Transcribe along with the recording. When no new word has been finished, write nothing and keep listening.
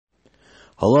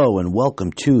Hello and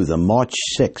welcome to the March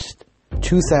 6th,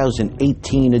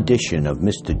 2018 edition of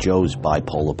Mr. Joe's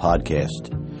Bipolar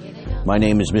Podcast. My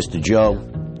name is Mr. Joe.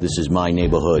 This is my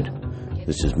neighborhood.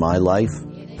 This is my life,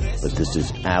 but this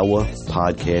is our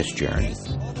podcast journey.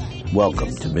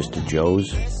 Welcome to Mr.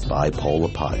 Joe's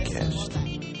Bipolar Podcast.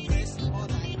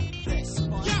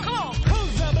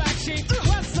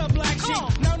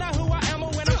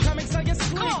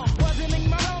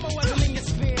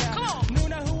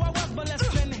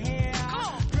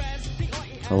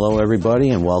 Hello, everybody,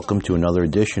 and welcome to another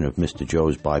edition of Mr.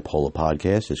 Joe's Bipolar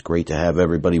Podcast. It's great to have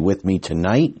everybody with me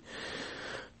tonight,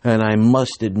 and I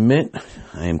must admit,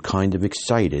 I am kind of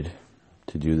excited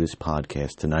to do this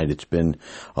podcast tonight. It's been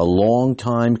a long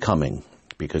time coming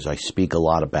because I speak a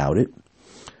lot about it,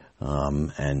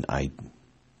 and I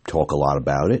talk a lot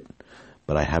about it,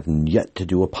 but I haven't yet to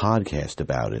do a podcast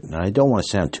about it. And I don't want to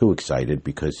sound too excited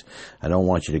because I don't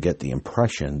want you to get the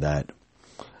impression that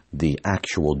the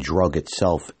actual drug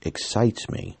itself excites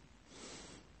me,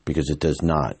 because it does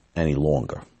not any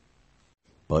longer.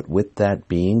 But with that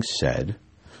being said,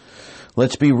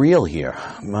 let's be real here.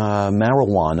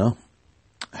 Marijuana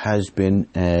has been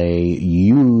a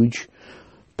huge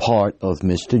part of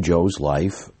Mr. Joe's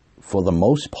life for the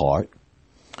most part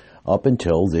up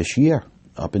until this year,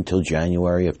 up until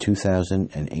January of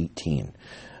 2018.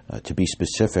 To be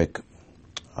specific,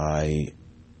 I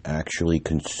actually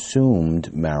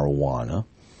consumed marijuana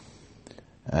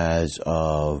as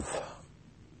of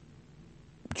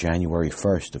January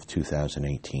 1st of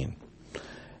 2018.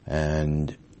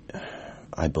 And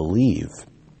I believe,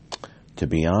 to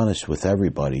be honest with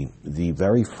everybody, the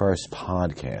very first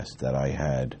podcast that I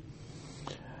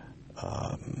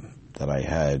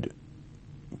had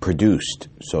produced,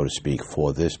 so to speak,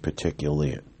 for this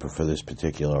particular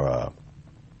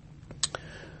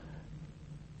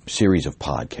series of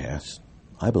podcasts,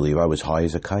 I believe I was high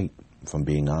as a kite, if I'm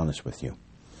being honest with you.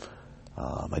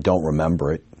 I don't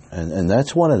remember it. And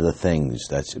that's one of the things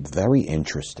that's very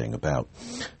interesting about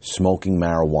smoking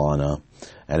marijuana.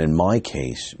 And in my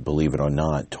case, believe it or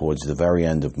not, towards the very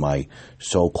end of my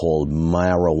so-called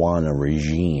marijuana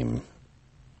regime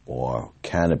or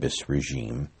cannabis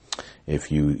regime, if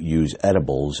you use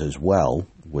edibles as well,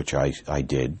 which I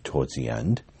did towards the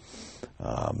end,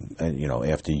 and, you know,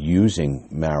 after using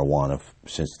marijuana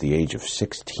since the age of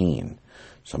 16,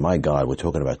 so my God, we're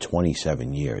talking about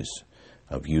 27 years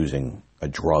of using a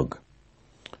drug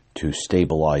to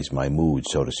stabilize my mood,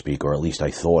 so to speak, or at least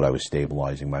I thought I was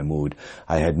stabilizing my mood.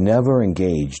 I had never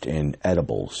engaged in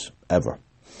edibles, ever.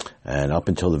 And up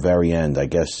until the very end, I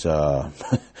guess,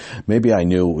 maybe I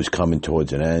knew it was coming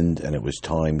towards an end and it was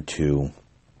time to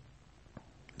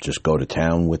just go to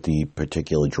town with the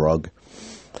particular drug.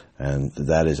 And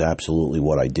that is absolutely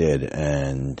what I did,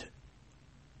 and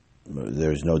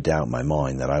there's no doubt in my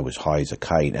mind that I was high as a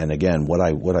kite. And again, what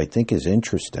I think is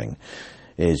interesting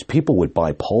is people with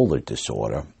bipolar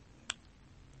disorder,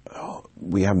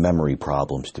 we have memory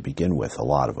problems to begin with, a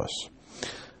lot of us.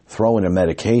 Throw in a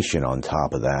medication on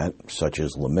top of that, such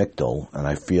as Lamictal, and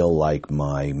I feel like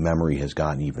my memory has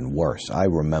gotten even worse. I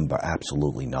remember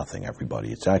absolutely nothing,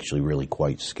 everybody. It's actually really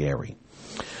quite scary.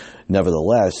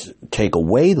 Nevertheless, take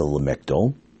away the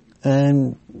Lamictal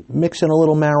and mix in a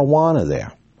little marijuana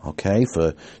there, okay,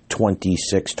 for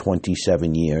 26,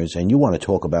 27 years. And you want to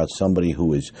talk about somebody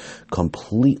who is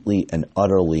completely and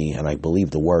utterly, and I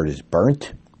believe the word is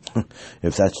burnt,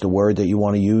 if that's the word that you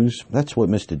want to use, that's what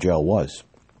Mr. Joe was.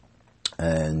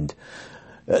 And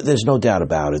there's no doubt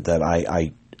about it that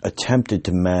I attempted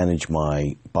to manage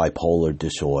my bipolar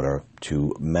disorder,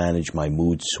 to manage my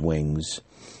mood swings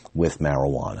with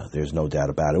marijuana. There's no doubt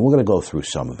about it. We're going to go through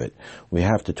some of it. We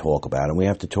have to talk about it. We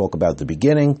have to talk about the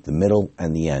beginning, the middle,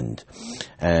 and the end,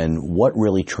 and what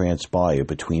really transpired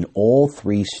between all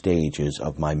three stages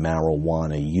of my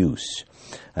marijuana use.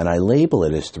 And I label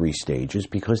it as three stages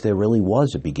because there really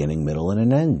was a beginning, middle, and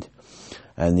an end.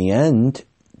 And the end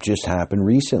just happened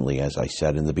recently, as I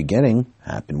said in the beginning,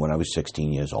 happened when I was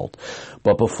 16 years old.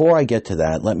 But before I get to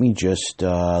that, let me just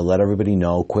let everybody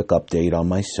know, quick update on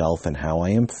myself and how I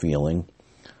am feeling.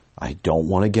 I don't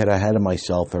want to get ahead of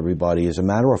myself, everybody. As a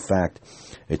matter of fact,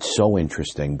 it's so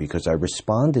interesting because I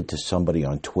responded to somebody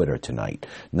on Twitter tonight,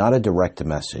 not a direct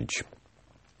message,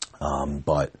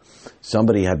 but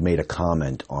somebody had made a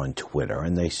comment on Twitter,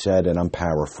 and they said, and I'm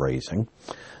paraphrasing,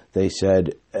 they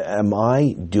said, am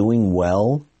I doing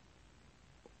well,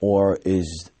 or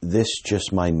is this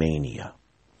just my mania?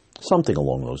 Something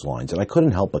along those lines. And I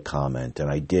couldn't help but comment, and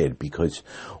I did, because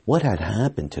what had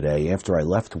happened today, after I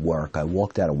left work, I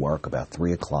walked out of work about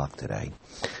 3 o'clock today,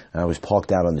 and I was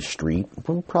parked out on the street,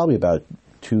 probably about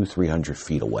 200-300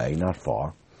 feet away, not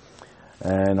far.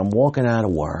 And I'm walking out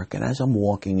of work, and as I'm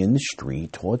walking in the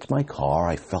street towards my car,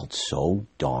 I felt so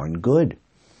darn good.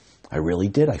 I really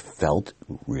did. I felt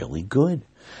really good.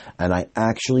 And I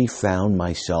actually found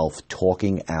myself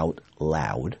talking out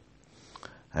loud.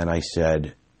 And I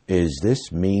said, is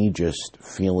this me just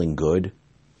feeling good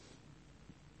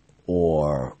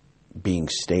or being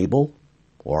stable?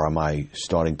 Or am I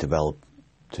starting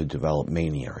to develop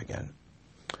mania again?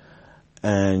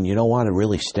 And you know what? It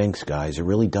really stinks, guys. It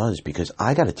really does, because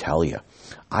I got to tell you,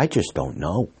 I just don't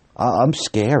know. I'm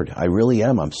scared. I really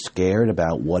am. I'm scared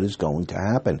about what is going to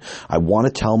happen. I want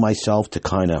to tell myself to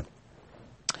kind of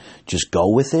just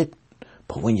go with it.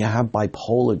 But when you have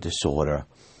bipolar disorder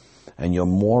and you're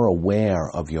more aware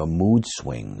of your mood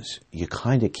swings, you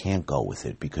kind of can't go with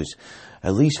it, because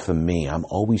at least for me, I'm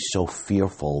always so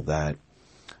fearful that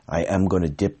I am going to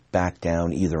dip back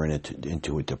down either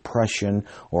into a depression,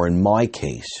 or in my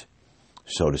case,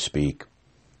 so to speak,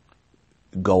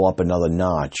 go up another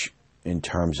notch in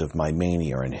terms of my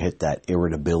mania and hit that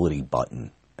irritability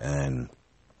button and,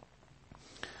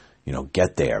 you know,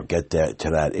 get there to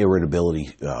that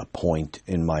irritability point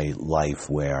in my life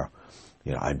where,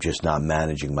 you know, I'm just not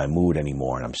managing my mood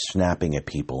anymore, and I'm snapping at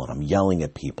people, and I'm yelling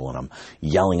at people, and I'm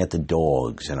yelling at the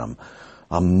dogs, and I'm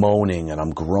moaning, and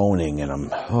I'm groaning,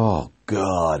 and oh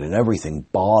God, and everything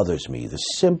bothers me. The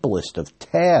simplest of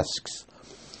tasks.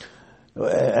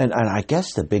 And I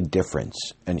guess the big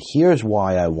difference, and here's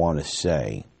why I want to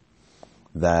say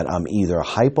that I'm either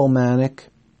hypomanic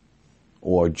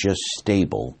or just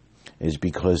stable, is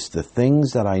because the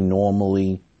things that I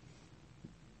normally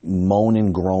moan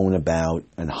and groan about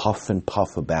and huff and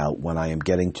puff about when I am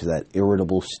getting to that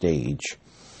irritable stage,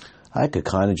 I could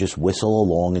kind of just whistle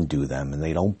along and do them, and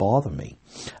they don't bother me.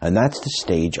 And that's the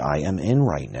stage I am in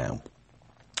right now.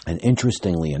 And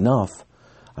interestingly enough,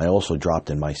 I also dropped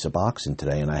in my Suboxone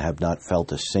today, and I have not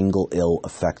felt a single ill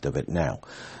effect of it now.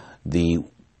 The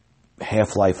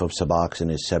half-life of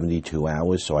Suboxone is 72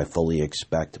 hours, so I fully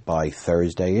expect by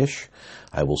Thursday-ish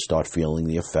I will start feeling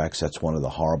the effects. That's one of the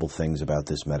horrible things about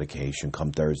this medication.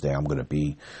 Come Thursday, I'm going to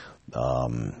be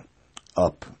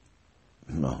up.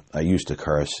 No, I used to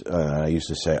curse. I used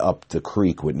to say up the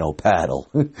creek with no paddle.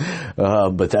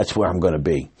 But that's where I'm going to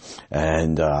be.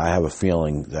 And I have a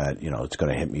feeling that, you know, it's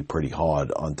going to hit me pretty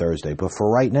hard on Thursday. But for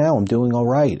right now, I'm doing all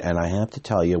right. And I have to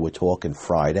tell you, we're talking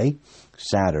Friday,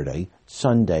 Saturday,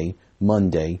 Sunday,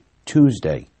 Monday,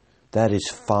 Tuesday. That is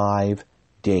 5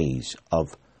 days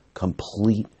of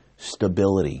complete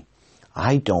stability.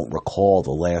 I don't recall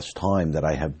the last time that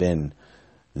I have been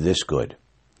this good.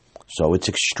 So it's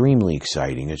extremely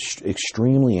exciting. It's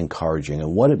extremely encouraging.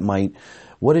 And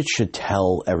what it should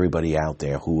tell everybody out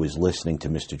there who is listening to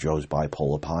Mr. Joe's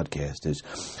Bipolar Podcast is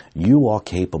you are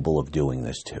capable of doing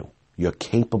this too. You're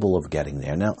capable of getting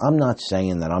there. Now, I'm not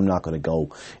saying that I'm not going to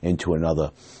go into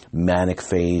another manic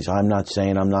phase. I'm not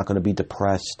saying I'm not going to be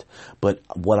depressed. But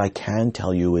what I can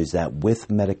tell you is that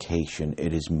with medication,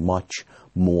 it is much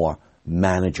more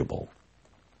manageable.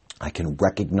 I can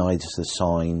recognize the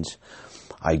signs.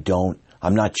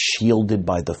 I'm not shielded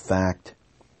by the fact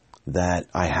that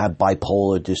I have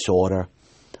bipolar disorder.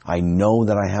 I know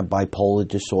that I have bipolar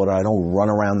disorder. I don't run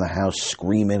around the house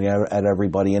screaming at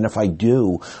everybody. And if I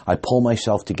do, I pull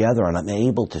myself together, and I'm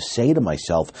able to say to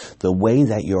myself, the way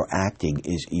that you're acting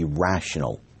is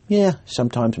irrational. Yeah,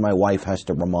 sometimes my wife has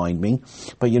to remind me.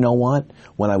 But you know what?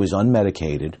 When I was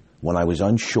unmedicated, when I was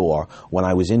unsure, when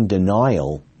I was in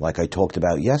denial, like I talked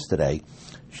about yesterday,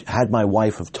 had my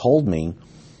wife have told me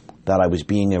that I was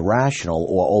being irrational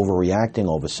or overreacting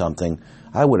over something,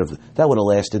 that would have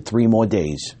lasted 3 more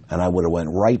days, and I would have went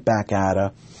right back at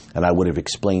her, and I would have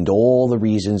explained all the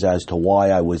reasons as to why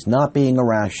I was not being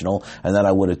irrational, and then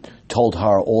I would have told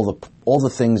her all the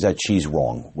things that she's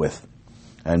wrong with,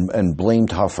 and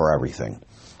blamed her for everything,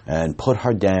 and put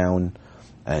her down,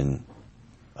 and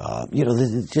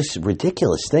just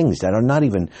ridiculous things that are not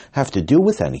even have to do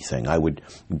with anything. I would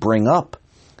bring up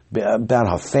about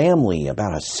her family,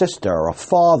 about her sister or her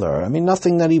father. I mean,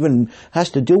 nothing that even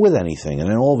has to do with anything. And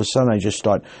then all of a sudden I just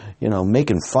start,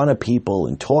 making fun of people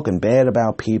and talking bad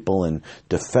about people and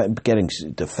getting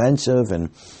defensive.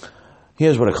 And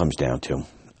here's what it comes down to.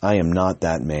 I am not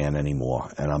that man anymore.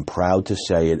 And I'm proud to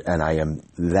say it. And I am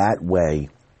that way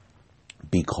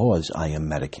because I am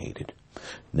medicated.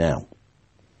 Now,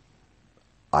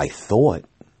 I thought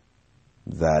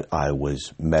that I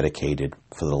was medicated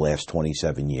for the last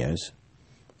 27 years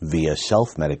via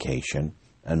self-medication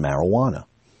and marijuana.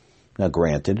 Now,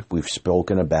 granted, we've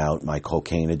spoken about my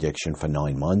cocaine addiction for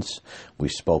 9 months.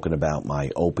 We've spoken about my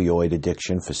opioid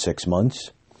addiction for 6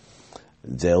 months.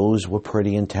 Those were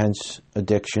pretty intense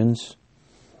addictions.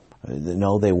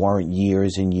 No, they weren't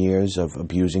years and years of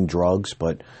abusing drugs,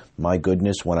 but my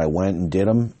goodness, when I went and did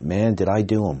them, man, did I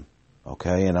do them.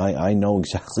 Okay, and I know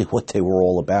exactly what they were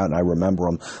all about, and I remember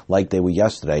them like they were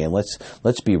yesterday. And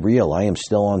let's be real, I am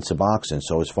still on Suboxone,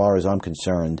 so as far as I'm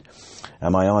concerned,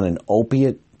 am I on an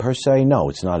opiate per se? No,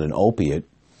 it's not an opiate.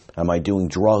 Am I doing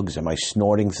drugs? Am I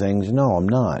snorting things? No, I'm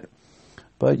not.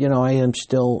 But, I am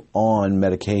still on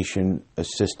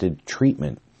medication-assisted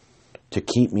treatment to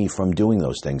keep me from doing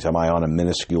those things. Am I on a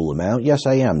minuscule amount? Yes,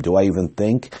 I am. Do I even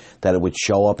think that it would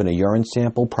show up in a urine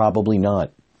sample? Probably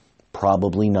not.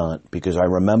 Probably not, because I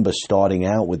remember starting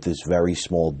out with this very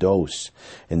small dose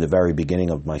in the very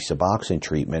beginning of my Suboxone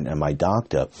treatment, and my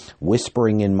doctor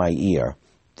whispering in my ear,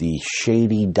 the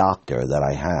shady doctor that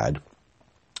I had,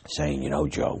 saying,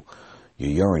 Joe,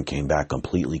 your urine came back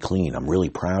completely clean. I'm really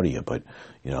proud of you, but,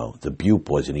 the bupe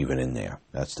wasn't even in there.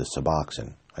 That's the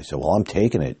Suboxone. I said, well, I'm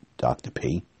taking it, Dr.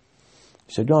 P.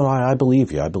 He said, no, I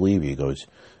believe you. I believe you. He goes,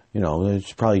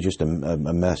 it's probably just a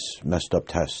messed up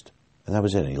test. And that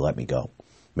was it. And he let me go.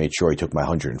 Made sure he took my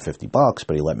 $150,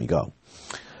 but he let me go.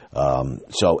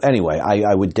 So anyway,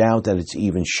 I would doubt that it's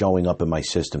even showing up in my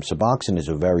system. Suboxone is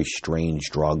a very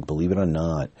strange drug, believe it or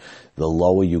not. The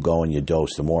lower you go in your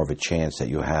dose, the more of a chance that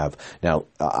you have. Now,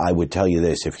 I would tell you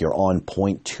this, if you're on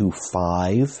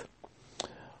 0.25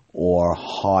 or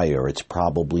higher, it's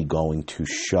probably going to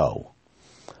show.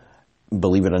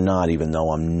 Believe it or not, even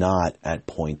though I'm not at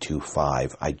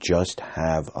 0.25, I just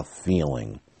have a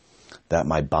feeling that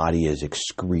my body is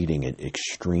excreting it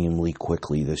extremely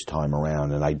quickly this time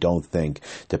around. And I don't think,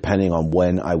 depending on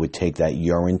when I would take that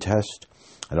urine test,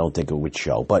 I don't think it would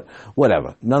show. But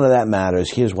whatever. None of that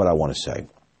matters. Here's what I want to say,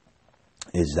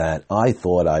 is that I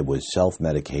thought I was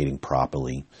self-medicating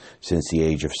properly since the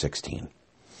age of 16.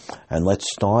 And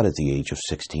let's start at the age of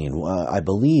 16. I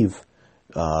believe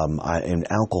in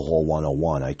Alcohol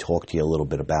 101, I talked to you a little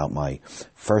bit about my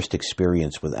first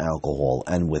experience with alcohol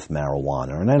and with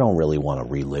marijuana. And I don't really want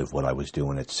to relive what I was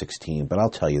doing at 16, but I'll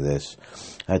tell you this.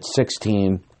 At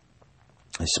 16,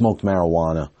 I smoked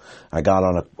marijuana. I got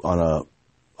on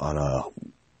a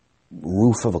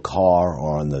roof of a car,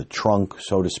 or on the trunk,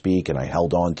 so to speak, and I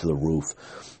held on to the roof.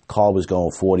 Car was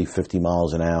going 40, 50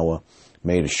 miles an hour.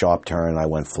 Made a sharp turn. I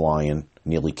went flying.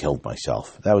 Nearly killed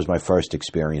myself. That was my first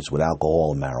experience with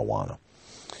alcohol and marijuana.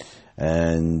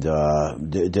 And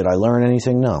did I learn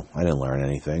anything? No, I didn't learn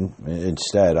anything.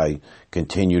 Instead, I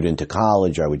continued into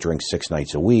college. I would drink 6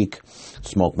 nights a week,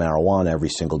 smoke marijuana every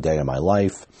single day of my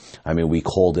life. I mean, we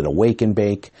called it a wake and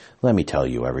bake. Let me tell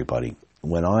you, everybody,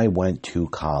 when I went to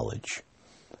college,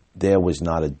 there was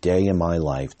not a day in my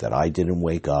life that I didn't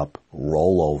wake up,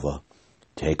 roll over,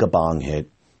 take a bong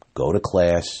hit, go to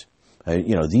class.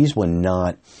 We were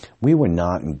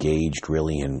not engaged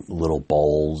really in little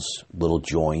bowls, little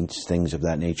joints, things of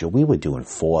that nature. We were doing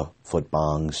 4-foot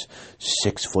bongs,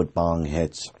 6-foot bong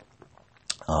hits,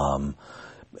 to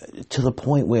the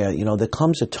point where, there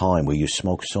comes a time where you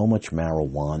smoke so much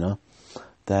marijuana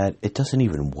that it doesn't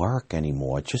even work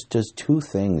anymore. It just does two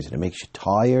things, and it makes you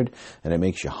tired and it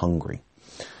makes you hungry.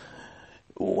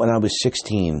 When I was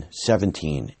 16,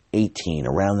 17, 18,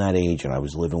 around that age, and I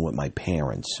was living with my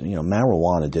parents,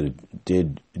 marijuana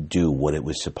did do what it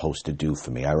was supposed to do for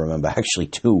me. I remember actually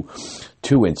two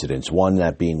incidents, one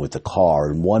that being with the car,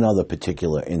 and one other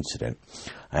particular incident.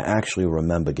 I actually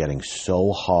remember getting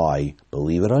so high,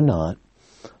 believe it or not,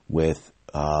 with,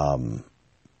 I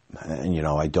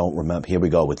don't remember, here we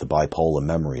go with the bipolar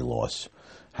memory loss.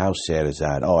 How sad is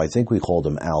that? Oh, I think we called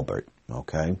him Albert,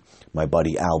 okay? My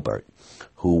buddy Albert,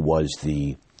 who was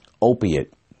the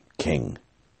opiate king,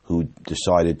 who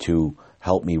decided to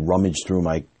help me rummage through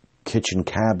my kitchen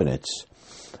cabinets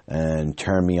and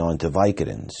turn me on to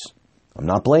Vicodins. I'm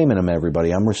not blaming him,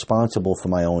 everybody. I'm responsible for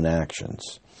my own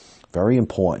actions. Very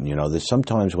important. There's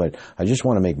sometimes when I just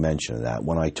want to make mention of that.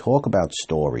 When I talk about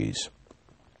stories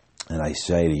and I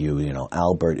say to you,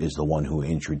 Albert is the one who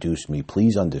introduced me,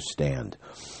 please understand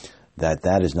that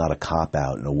that is not a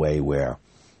cop-out in a way where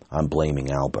I'm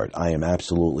blaming Albert. I am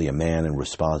absolutely a man and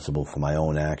responsible for my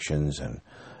own actions, and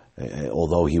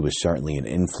although he was certainly an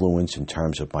influence in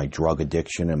terms of my drug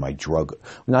addiction and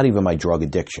not even my drug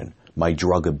addiction, my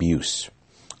drug abuse,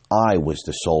 I was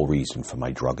the sole reason for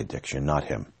my drug addiction, not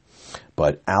him.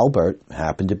 But Albert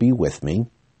happened to be with me,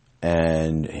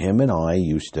 and him and I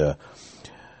used to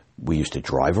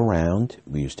drive around,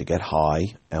 we used to get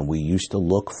high, and we used to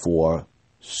look for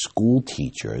school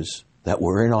teachers that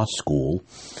were in our school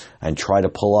and try to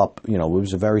pull up, it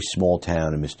was a very small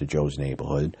town in Mr. Joe's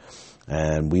neighborhood,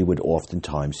 and we would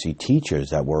oftentimes see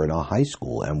teachers that were in our high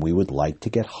school, and we would like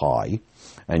to get high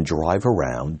and drive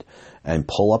around and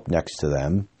pull up next to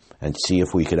them and see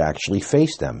if we could actually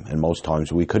face them. And most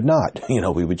times we could not.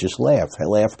 We would just laugh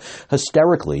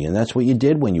hysterically. And that's what you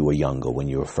did when you were younger, when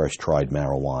you first tried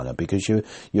marijuana, because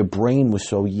your brain was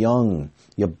so young.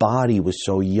 Your body was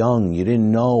so young. You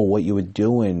didn't know what you were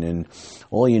doing. And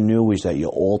all you knew was that you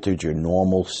altered your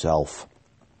normal self.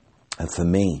 And for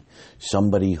me,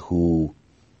 somebody who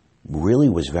really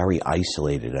was very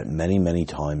isolated at many, many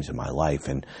times in my life,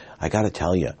 and I got to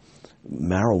tell you,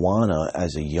 marijuana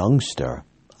as a youngster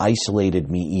isolated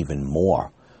me even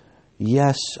more.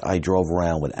 Yes, I drove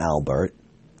around with Albert,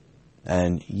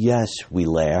 and yes, we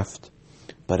laughed,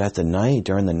 but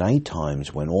during the night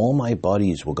times when all my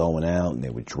buddies were going out and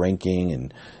they were drinking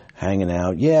and hanging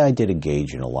out, yeah, I did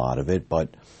engage in a lot of it, but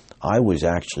I was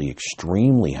actually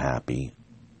extremely happy,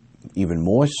 even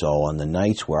more so on the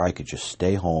nights where I could just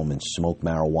stay home and smoke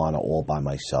marijuana all by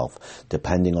myself,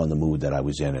 depending on the mood that I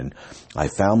was in. And I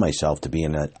found myself to be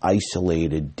in an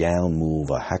isolated, down move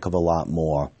a heck of a lot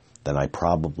more than I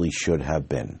probably should have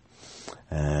been.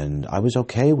 And I was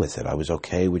okay with it. I was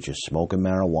okay with just smoking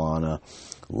marijuana,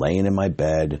 laying in my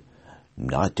bed,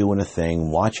 not doing a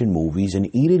thing, watching movies, and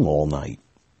eating all night.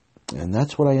 And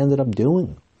that's what I ended up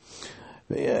doing.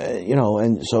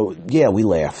 And so, yeah, we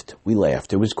laughed.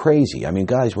 It was crazy. I mean,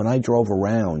 guys, when I drove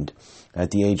around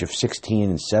at the age of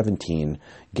 16 and 17,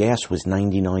 gas was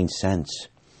 99 cents.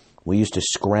 We used to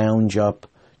scrounge up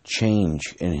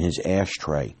change in his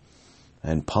ashtray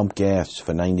and pump gas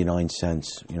for 99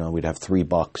 cents. We'd have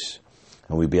 $3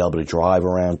 and we'd be able to drive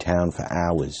around town for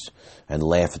hours and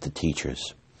laugh at the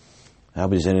teachers. I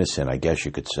was innocent, I guess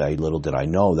you could say. Little did I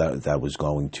know that was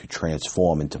going to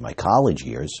transform into my college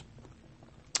years.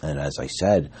 And as I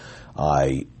said,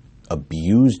 I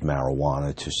abused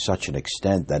marijuana to such an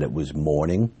extent that it was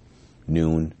morning,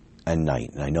 noon, and night.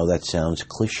 And I know that sounds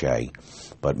cliche,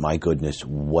 but my goodness,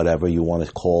 whatever you want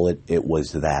to call it, it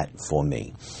was that for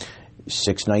me.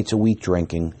 6 nights a week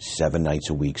drinking, 7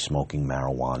 nights a week smoking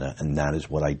marijuana. And that is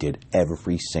what I did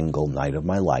every single night of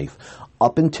my life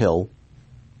up until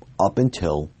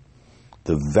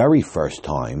the very first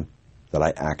time that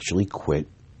I actually quit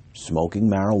smoking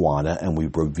marijuana, and we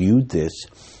reviewed this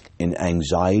in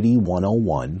Anxiety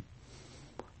 101.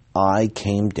 I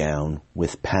came down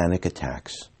with panic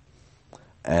attacks,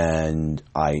 and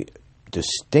I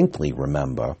distinctly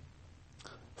remember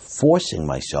forcing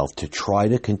myself to try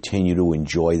to continue to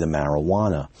enjoy the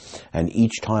marijuana, and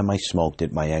each time I smoked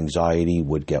it, my anxiety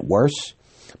would get worse,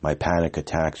 my panic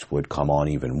attacks would come on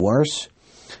even worse,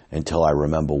 until I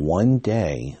remember one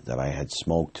day that I had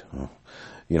smoked.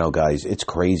 Guys, it's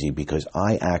crazy because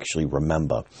I actually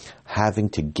remember having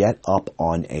to get up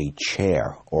on a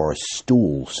chair or a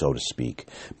stool, so to speak,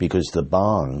 because the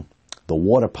bong, the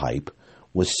water pipe,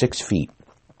 was 6 feet.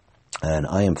 And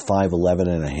I am 5'11"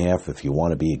 and a half, if you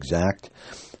want to be exact.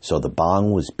 So the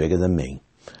bong was bigger than me.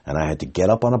 And I had to get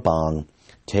up on a bong,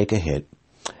 take a hit.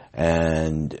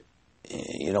 And,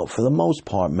 for the most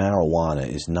part, marijuana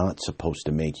is not supposed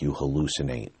to make you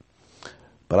hallucinate.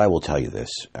 But I will tell you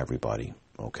this, everybody.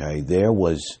 Okay,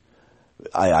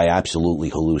 I absolutely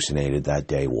hallucinated that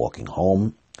day walking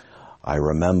home. I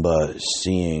remember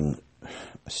seeing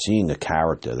a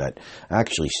character that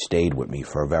actually stayed with me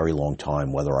for a very long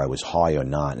time, whether I was high or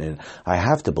not. And I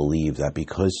have to believe that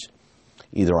because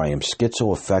either I am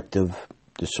schizoaffective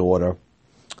disorder,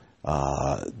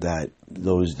 that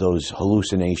those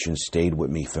hallucinations stayed with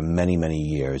me for many, many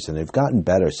years. And they've gotten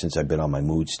better since I've been on my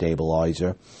mood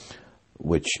stabilizer,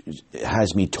 which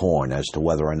has me torn as to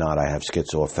whether or not I have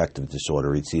schizoaffective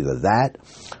disorder. It's either that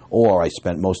or I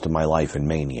spent most of my life in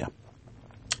mania,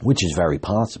 which is very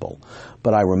possible.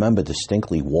 But I remember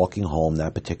distinctly walking home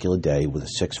that particular day with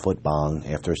a 6-foot bong,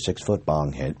 after a 6-foot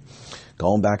bong hit,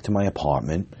 going back to my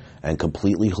apartment and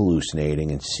completely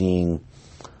hallucinating and seeing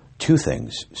two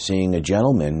things. Seeing a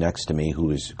gentleman next to me who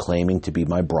was claiming to be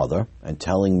my brother and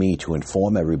telling me to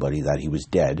inform everybody that he was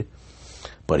dead,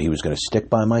 but he was going to stick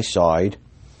by my side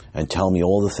and tell me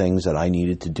all the things that I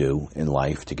needed to do in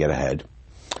life to get ahead.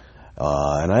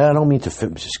 And I don't mean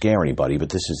to scare anybody, but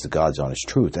this is the God's honest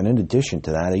truth. And in addition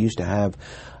to that, I used to have,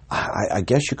 I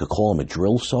guess you could call him a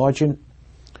drill sergeant,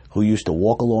 who used to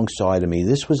walk alongside of me.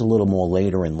 This was a little more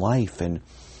later in life, and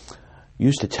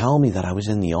used to tell me that I was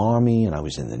in the Army, and I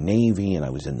was in the Navy, and I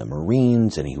was in the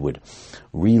Marines, and he would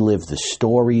relive the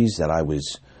stories that I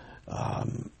was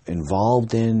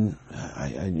involved in.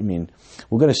 I mean,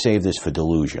 we're going to save this for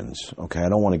delusions, okay? I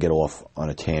don't want to get off on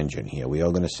a tangent here. We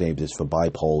are going to save this for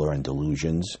bipolar and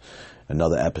delusions,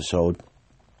 another episode.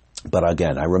 But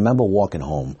again, I remember walking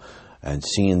home and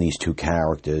seeing these two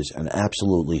characters and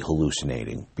absolutely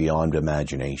hallucinating beyond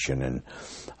imagination.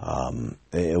 And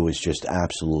it was just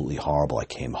absolutely horrible. I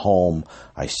came home,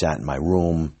 I sat in my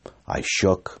room, I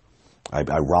shook, I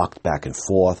rocked back and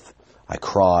forth, I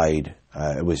cried.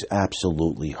 It was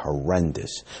absolutely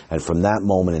horrendous. And from that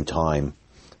moment in time,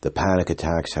 the panic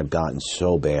attacks had gotten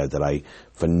so bad that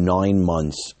for 9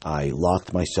 months, I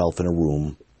locked myself in a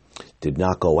room, did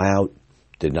not go out,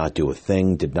 did not do a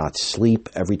thing, did not sleep.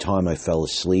 Every time I fell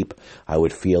asleep, I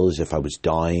would feel as if I was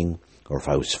dying or if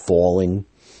I was falling.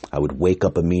 I would wake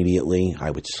up immediately.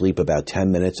 I would sleep about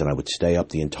 10 minutes and I would stay up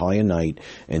the entire night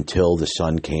until the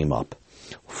sun came up.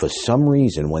 For some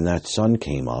reason, when that sun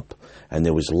came up and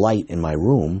there was light in my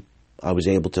room, I was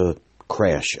able to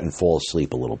crash and fall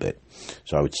asleep a little bit.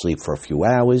 So I would sleep for a few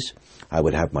hours. I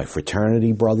would have my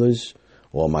fraternity brothers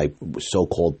or my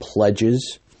so-called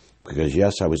pledges, because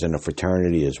yes, I was in a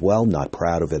fraternity as well, not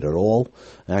proud of it at all,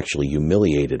 actually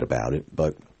humiliated about it,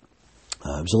 but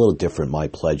it was a little different, my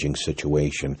pledging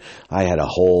situation. I had a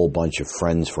whole bunch of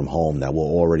friends from home that were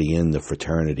already in the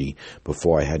fraternity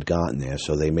before I had gotten there,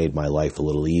 so they made my life a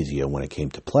little easier when it came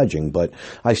to pledging, but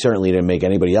I certainly didn't make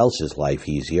anybody else's life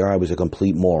easier. I was a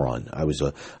complete moron. I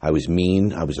was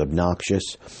mean, I was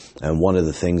obnoxious, and one of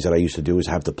the things that I used to do is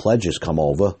have the pledges come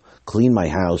over, clean my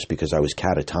house because I was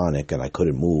catatonic and I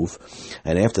couldn't move,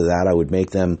 and after that I would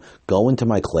make them go into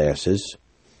my classes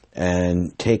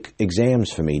and take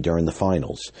exams for me during the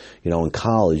finals. You know, in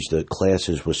college, the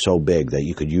classes were so big that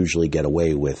you could usually get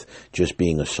away with just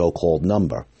being a so-called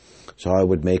number. So I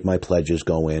would make my pledges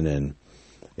go in, and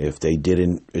if they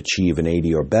didn't achieve an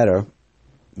 80 or better,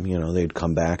 you know, they'd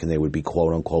come back and they would be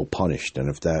quote-unquote punished. And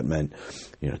if that meant,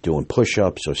 you know, doing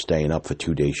push-ups or staying up for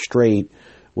 2 days straight,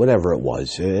 whatever it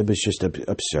was just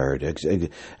absurd.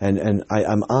 And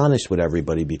I'm honest with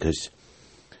everybody because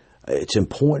it's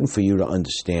important for you to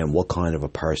understand what kind of a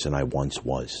person I once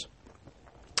was.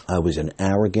 I was an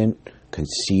arrogant,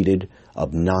 conceited,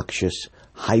 obnoxious,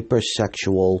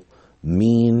 hypersexual,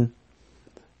 mean,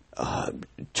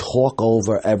 talk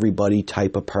over everybody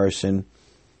type of person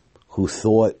who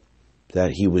thought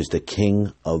that he was the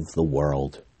king of the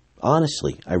world.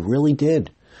 Honestly, I really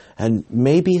did. And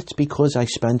maybe it's because I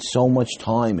spent so much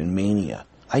time in mania.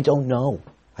 I don't know.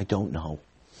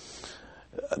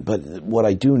 But what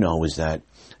I do know is that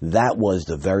was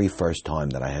the very first time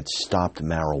that I had stopped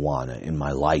marijuana in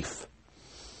my life.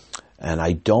 And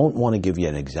I don't want to give you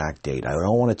an exact date. I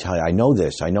don't want to tell you. I know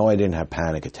this. I know I didn't have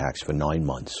panic attacks for 9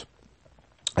 months.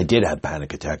 I did have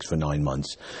panic attacks for 9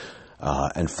 months.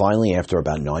 And finally, after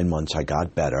about 9 months, I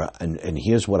got better. And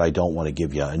here's what I don't want to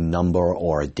give you, a number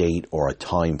or a date or a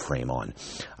time frame on.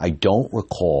 I don't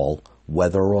recall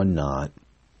whether or not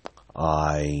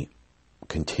I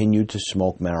continued to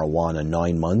smoke marijuana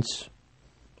 9 months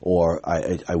or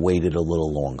I waited a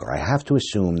little longer. I have to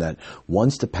assume that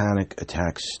once the panic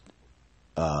attacks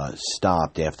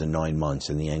stopped after 9 months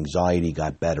and the anxiety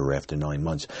got better after 9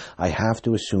 months, I have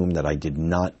to assume that I did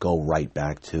not go right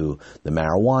back to the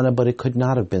marijuana, but it could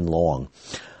not have been long.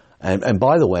 And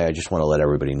by the way, I just want to let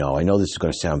everybody know, I know this is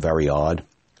going to sound very odd,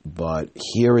 but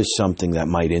here is something that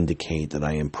might indicate that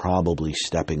I am probably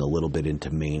stepping a little bit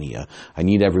into mania. I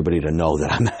need everybody to know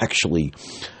that I'm actually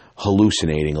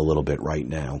hallucinating a little bit right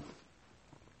now.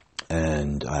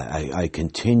 And I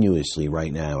continuously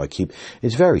right now,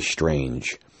 it's very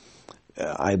strange.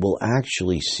 I will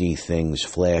actually see things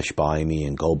flash by me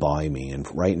and go by me. And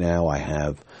right now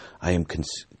I am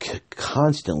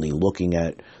constantly looking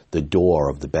at the door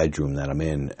of the bedroom that I'm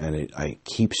in. And I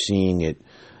keep seeing it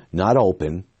not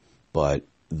open, but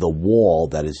the wall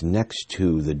that is next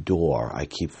to the door, I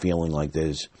keep feeling like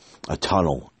there's a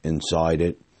tunnel inside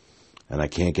it, and I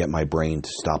can't get my brain to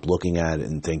stop looking at it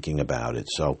and thinking about it.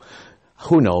 So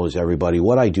who knows, everybody?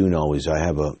 What I do know is I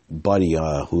have a buddy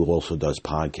who also does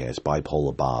podcasts,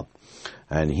 Bipolar Bob,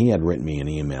 and he had written me an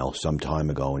email some time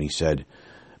ago, and he said,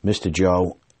 Mr.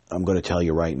 Joe, I'm going to tell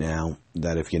you right now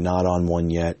that if you're not on one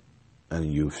yet, and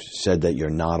you've said that you're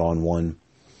not on one,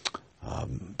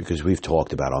 because we've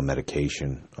talked about our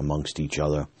medication amongst each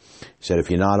other. He said, if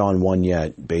you're not on one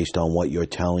yet, based on what you're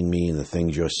telling me and the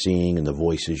things you're seeing and the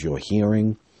voices you're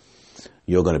hearing,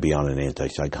 you're going to be on an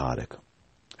antipsychotic.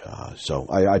 So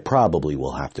I probably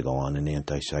will have to go on an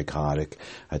antipsychotic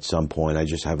at some point. I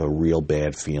just have a real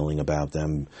bad feeling about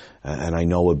them. And I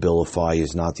know Abilify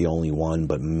is not the only one,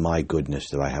 but my goodness,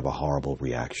 did I have a horrible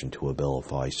reaction to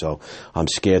Abilify. So I'm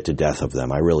scared to death of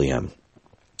them. I really am.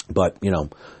 But,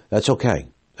 that's okay.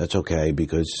 That's okay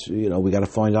because, we got to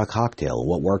find our cocktail,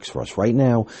 what works for us. Right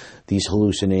now, these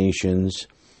hallucinations,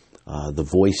 the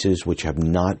voices, which have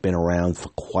not been around for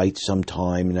quite some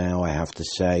time now, I have to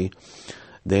say,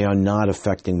 they are not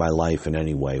affecting my life in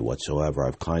any way whatsoever.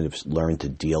 I've kind of learned to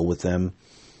deal with them.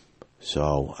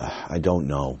 So I don't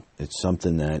know. It's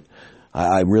something that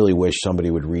I really wish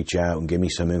somebody would reach out and give me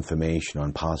some information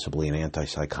on possibly an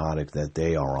antipsychotic that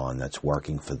they are on that's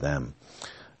working for them.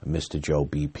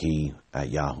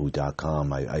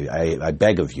 MrJoeBP@yahoo.com. I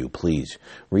beg of you, please,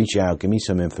 reach out, give me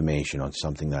some information on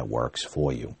something that works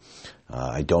for you.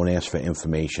 I don't ask for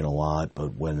information a lot,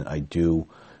 but when I do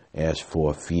ask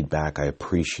for feedback, I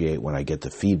appreciate when I get the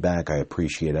feedback. I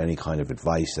appreciate any kind of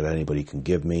advice that anybody can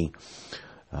give me.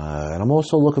 And I'm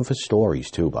also looking for stories,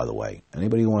 too, by the way.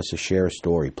 Anybody who wants to share a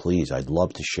story, please, I'd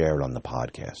love to share it on the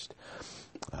podcast.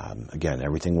 Again,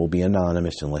 everything will be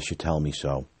anonymous unless you tell me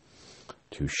so,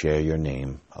 to share your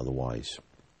name. Otherwise,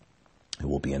 it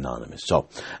will be anonymous. So,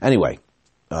 anyway,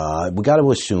 we got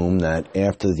to assume that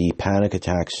after the panic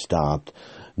attacks stopped,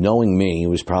 knowing me, it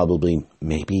was probably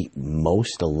maybe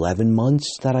most 11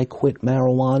 months that I quit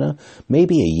marijuana.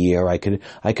 Maybe a year. I could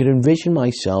envision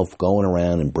myself going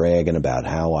around and bragging about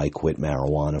how I quit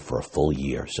marijuana for a full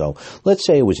year. So let's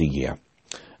say it was a year.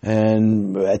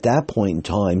 And at that point in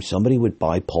time, somebody with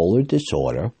bipolar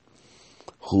disorder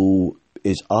who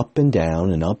is up and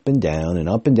down and up and down and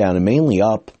up and down and mainly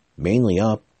up,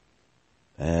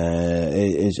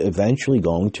 is eventually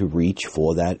going to reach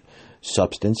for that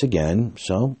substance again.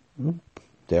 So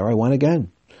there I went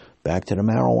again, back to the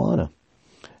marijuana.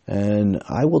 And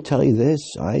I will tell you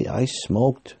this, I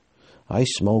smoked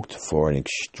for an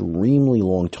extremely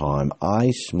long time.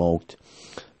 I smoked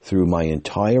through my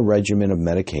entire regimen of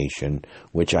medication,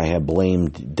 which I have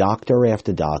blamed doctor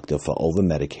after doctor for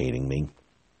over-medicating me.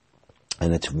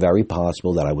 And it's very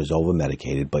possible that I was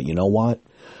over-medicated, but you know what?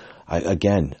 I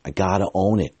gotta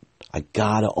own it. I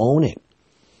gotta own it.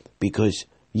 Because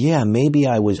yeah, maybe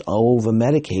I was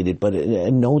over-medicated, but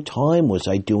at no time was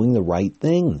I doing the right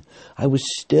thing. I was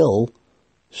still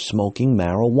smoking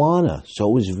marijuana. So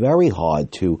it was very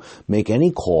hard to make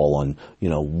any call on,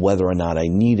 whether or not I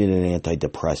needed an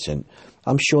antidepressant.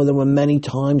 I'm sure there were many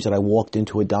times that I walked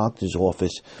into a doctor's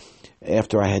office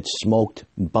after I had smoked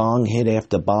bong hit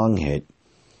after bong hit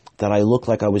that I looked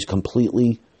like I was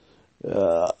completely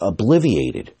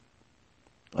obliviated,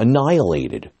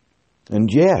 annihilated.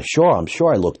 And yeah, sure, I'm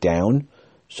sure I looked down.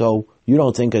 So you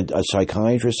don't think a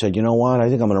psychiatrist said, you know what, I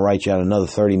think I'm going to write you out another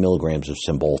 30 milligrams of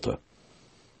Cymbalta.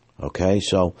 Okay,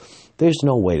 so there's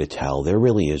no way to tell. There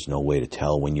really is no way to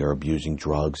tell when you're abusing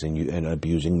drugs and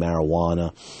abusing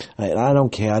marijuana. I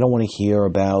don't care. I don't want to hear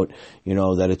about,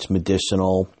 that it's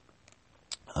medicinal.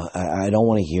 I don't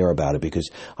want to hear about it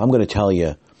because I'm going to tell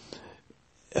you,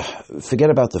 forget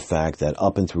about the fact that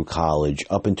up and through college,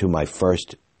 up into my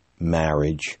first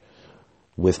marriage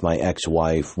with my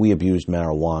ex-wife, we abused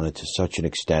marijuana to such an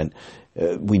extent.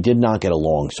 We did not get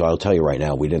along, so I'll tell you right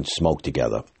now, we didn't smoke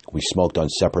together. We smoked on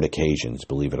separate occasions,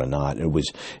 believe it or not. It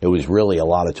was really a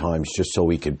lot of times just so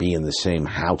we could be in the same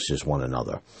house as one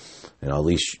another. At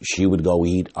least she would go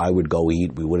eat, I would go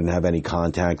eat, we wouldn't have any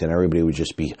contact, and everybody would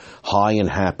just be high and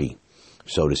happy,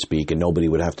 so to speak, and nobody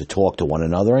would have to talk to one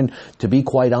another. And to be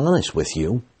quite honest with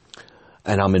you,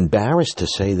 and I'm embarrassed to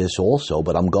say this also,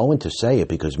 but I'm going to say it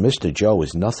because Mr. Joe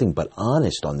is nothing but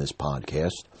honest on this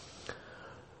podcast.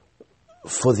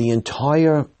 For the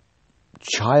entire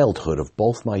childhood of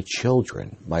both my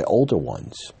children, my older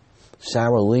ones,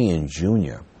 Sarah Lee and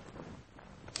Junior,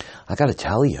 I got to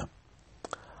tell you,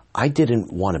 I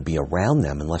didn't want to be around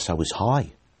them unless I was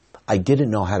high. I didn't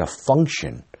know how to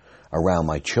function around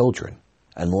my children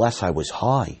unless I was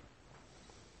high.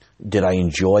 Did I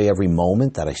enjoy every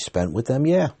moment that I spent with them?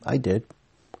 Yeah, I did.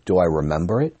 Do I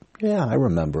remember it? Yeah, I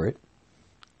remember it.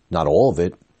 Not all of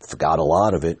it. Forgot a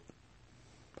lot of it.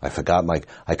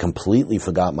 I completely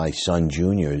forgot my son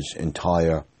Junior's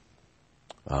entire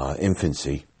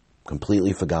infancy.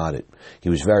 Completely forgot it. He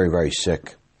was very, very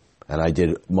sick, and I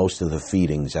did most of the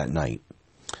feedings at night.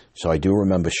 So I do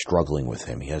remember struggling with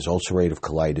him. He has ulcerative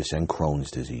colitis and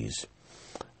Crohn's disease.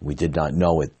 We did not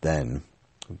know it then,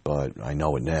 but I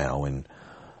know it now, and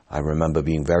I remember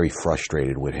being very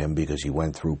frustrated with him because he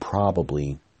went through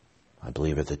probably, I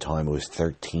believe at the time it was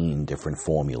 13 different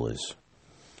formulas.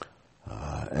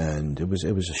 And it was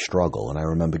a struggle, and I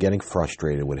remember getting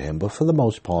frustrated with him, but for the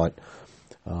most part,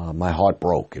 my heart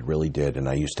broke. It really did, and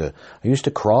I used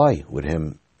to cry with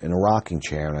him in a rocking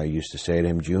chair, and I used to say to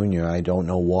him, Junior, I don't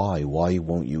know why. Why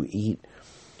won't you eat?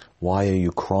 Why are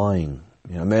you crying?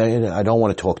 I don't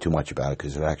want to talk too much about it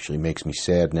because it actually makes me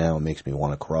sad now. It makes me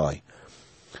want to cry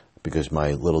because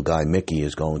my little guy Mickey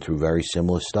is going through very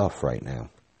similar stuff right now.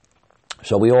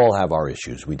 So we all have our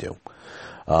issues. We do.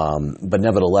 But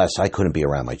nevertheless, I couldn't be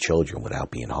around my children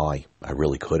without being high. I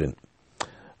really couldn't.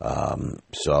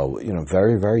 So,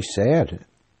 very, very sad.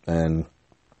 And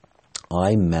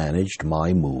I managed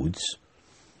my moods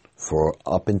for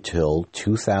up until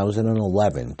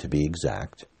 2011, to be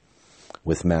exact,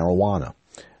 with marijuana.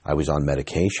 I was on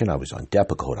medication. I was on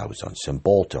Depakote. I was on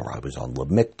Cymbalta. I was on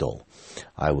Lamictal.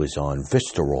 I was on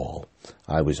Vistarol.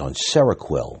 I was on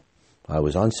Seroquel. I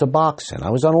was on Suboxone. I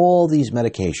was on all these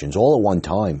medications all at one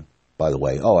time, by the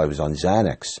way. Oh, I was on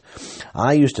Xanax.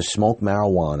 I used to smoke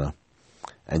marijuana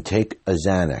and take a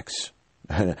Xanax.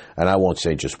 And I won't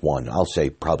say just one. I'll say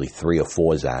probably 3 or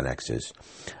 4 Xanaxes.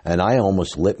 And I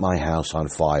almost lit my house on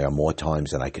fire more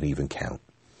times than I could even count.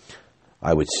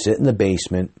 I would sit in the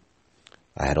basement.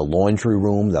 I had a laundry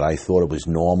room that I thought it was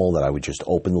normal, that I would just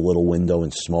open the little window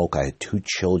and smoke. I had 2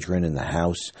 children in the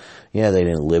house. Yeah, they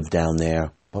didn't live down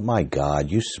there. But my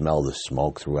God, you smell the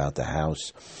smoke throughout the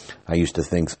house. I used to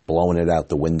think blowing it out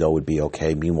the window would be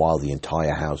okay. Meanwhile, the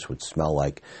entire house would smell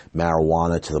like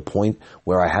marijuana, to the point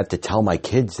where I had to tell my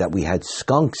kids that we had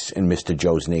skunks in Mr.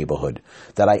 Joe's neighborhood.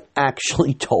 That I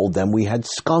actually told them we had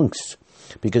skunks.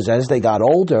 Because as they got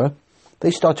older,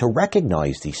 they start to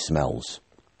recognize these smells.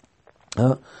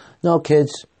 No,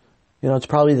 kids, it's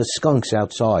probably the skunks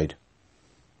outside.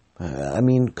 I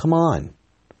mean, come on.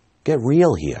 Get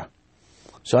real here.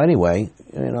 So anyway,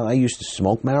 I used to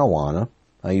smoke marijuana.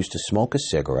 I used to smoke a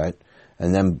cigarette.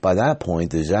 And then by that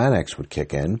point, the Xanax would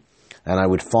kick in. And I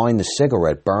would find the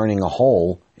cigarette burning a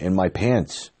hole in my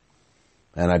pants.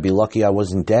 And I'd be lucky I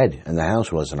wasn't dead and the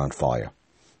house wasn't on fire.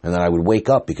 And then I would wake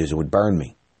up because it would burn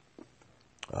me.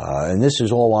 And this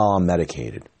is all while I'm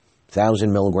medicated.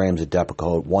 1,000 milligrams of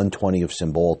Depakote, 120 of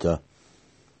Cymbalta,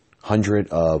 100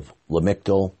 of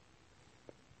Lamictal,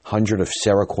 100 of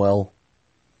Seroquel,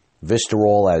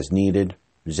 Vistarol as needed,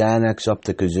 Xanax up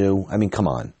the kazoo. I mean, come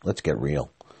on, let's get real.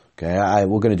 Okay,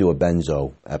 we're going to do a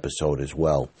benzo episode as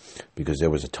well, because there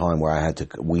was a time where I had to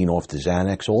wean off the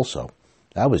Xanax also.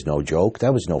 That was no joke.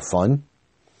 That was no fun.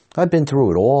 I've been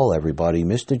through it all, everybody.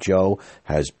 Mr. Joe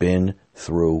has been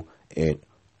through it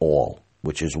all,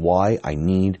 which is why I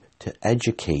need to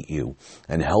educate you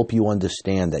and help you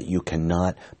understand that you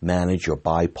cannot manage your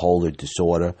bipolar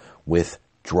disorder with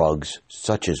drugs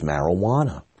such as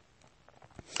marijuana.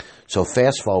 So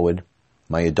fast forward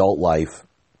my adult life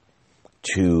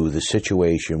to the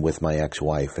situation with my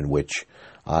ex-wife, in which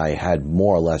I had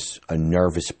more or less a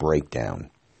nervous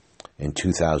breakdown in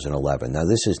 2011. Now,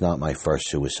 this is not my first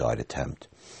suicide attempt.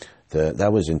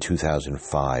 That was in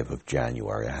 2005 of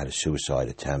January. I had a suicide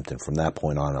attempt, and from that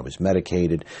point on, I was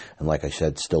medicated, and like I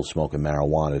said, still smoking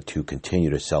marijuana to continue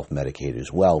to self-medicate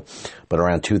as well. But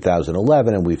around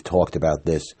 2011, and we've talked about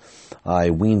this,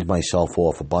 I weaned myself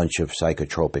off a bunch of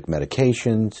psychotropic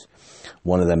medications,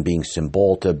 one of them being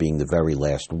Cymbalta, being the very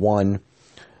last one.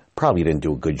 Probably didn't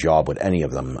do a good job with any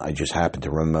of them. I just happened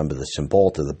to remember the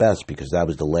Cymbalta the best because that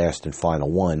was the last and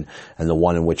final one, and the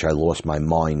one in which I lost my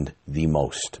mind the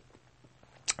most.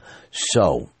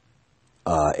 So,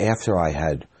 after I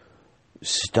had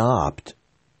stopped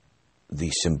the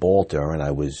Cymbalta, and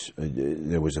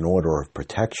there was an order of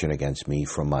protection against me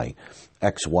from my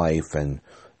ex-wife and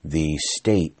the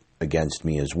state against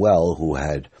me as well, who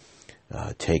had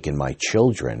taken my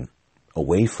children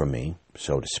away from me,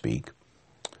 so to speak,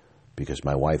 because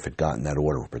my wife had gotten that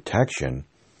order of protection.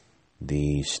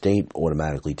 The state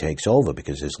automatically takes over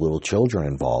because there's little children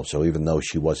involved. So even though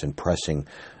she wasn't pressing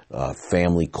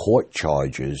family court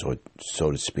charges, or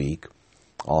so to speak,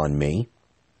 on me,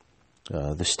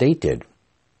 the state did.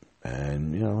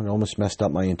 And, it almost messed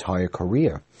up my entire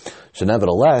career. So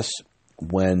nevertheless,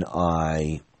 when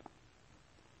I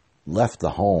left the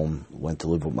home, went to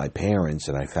live with my parents,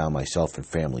 and I found myself in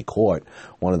family court,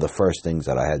 one of the first things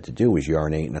that I had to do was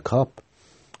urinate in a cup.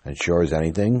 And sure as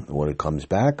anything, when it comes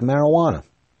back, marijuana.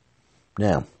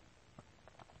 Now,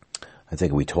 I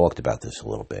think we talked about this a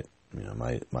little bit.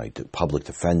 My public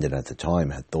defendant at the time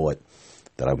had thought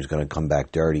that I was going to come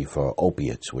back dirty for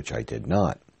opiates, which I did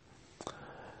not.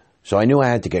 So I knew I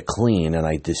had to get clean, and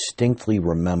I distinctly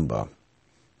remember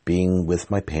being with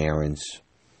my parents,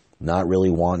 not really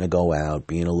wanting to go out,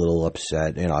 being a little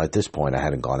upset. At this point, I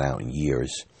hadn't gone out in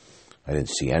years. I didn't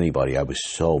see anybody. I was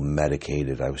so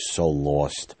medicated. I was so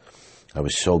lost. I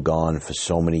was so gone for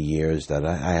so many years that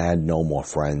I had no more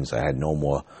friends. I had no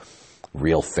more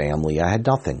real family. I had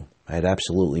nothing. I had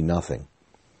absolutely nothing.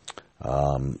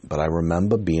 But I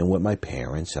remember being with my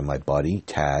parents and my buddy,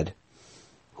 Tad,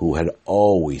 who had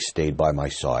always stayed by my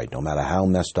side. No matter how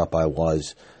messed up I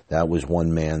was, that was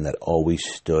one man that always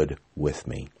stood with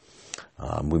me.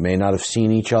 We may not have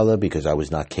seen each other because I was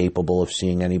not capable of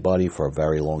seeing anybody for a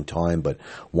very long time, but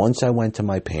once I went to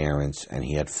my parents and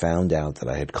he had found out that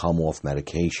I had come off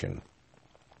medication,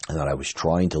 and that I was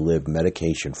trying to live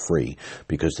medication free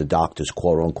because the doctors,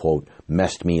 quote unquote,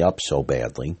 messed me up so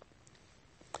badly,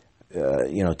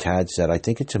 Tad said, I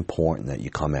think it's important that you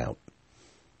come out.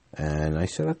 And I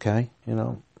said, okay,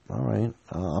 all right,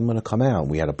 I'm going to come out.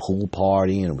 We had a pool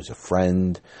party, and it was a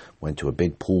friend, went to a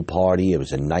big pool party. It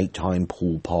was a nighttime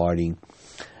pool party.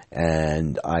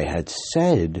 And I had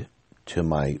said to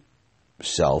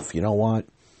myself, you know what,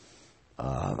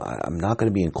 I'm not going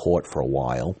to be in court for a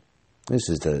while. This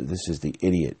is the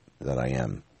idiot that I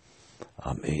am.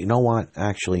 You know what?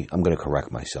 Actually, I'm going to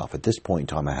correct myself. At this point in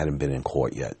time, I hadn't been in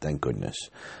court yet, thank goodness.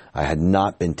 I had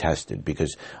not been tested,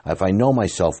 because if I know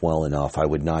myself well enough, I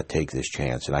would not take this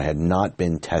chance. And I had not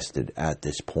been tested at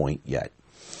this point yet.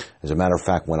 As a matter of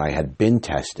fact, when I had been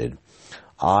tested,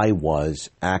 I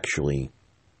was actually,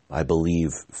 I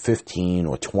believe, 15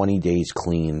 or 20 days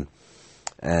clean,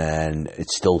 and it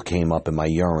still came up in my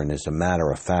urine. As a matter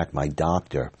of fact, my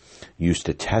doctor used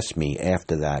to test me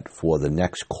after that for the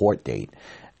next court date,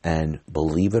 and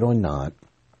believe it or not,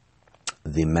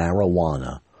 the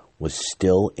marijuana was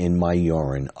still in my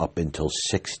urine up until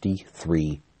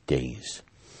 63 days.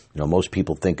 Most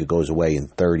people think it goes away in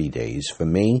 30 days. For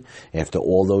me, after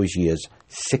all those years,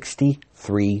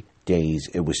 63 days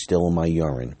it was still in my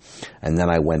urine. And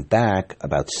then I went back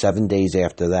about 7 days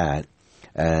after that,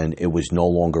 and it was no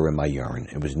longer in my urine.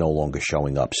 It was no longer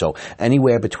showing up. So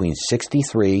anywhere between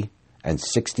 63 and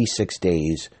 66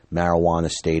 days, marijuana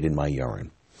stayed in my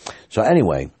urine. So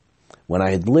anyway, when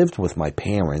I had lived with my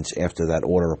parents after that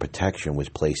order of protection was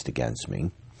placed against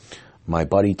me, my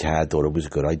buddy Tad thought it was a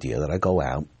good idea that I go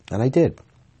out, and I did.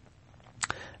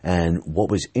 And what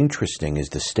was interesting is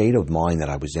the state of mind that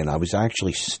I was in. I was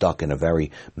actually stuck in a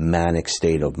very manic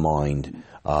state of mind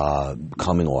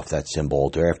coming off that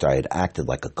Cymbalta. After I had acted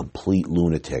like a complete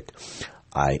lunatic,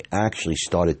 I actually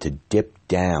started to dip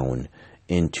down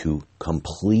into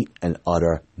complete and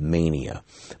utter mania.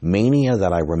 Mania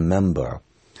that I remember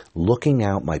looking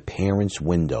out my parents'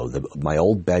 window, my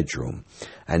old bedroom,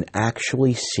 and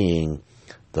actually seeing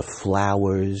the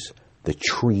flowers, the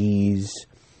trees,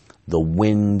 the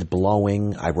wind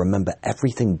blowing. I remember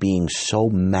everything being so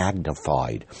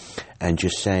magnified and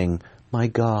just saying, my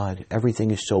God,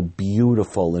 everything is so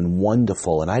beautiful and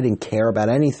wonderful, and I didn't care about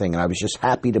anything, and I was just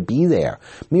happy to be there.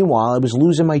 Meanwhile, I was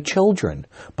losing my children,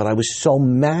 but I was so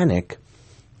manic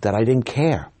that I didn't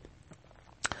care.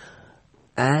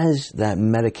 As that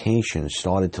medication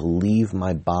started to leave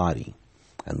my body,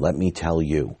 and let me tell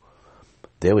you,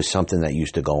 there was something that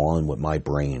used to go on with my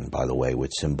brain, by the way,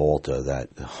 with Cymbalta, that,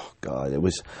 oh God, it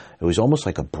was almost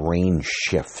like a brain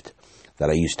shift that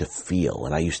I used to feel.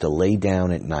 And I used to lay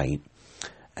down at night,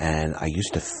 and I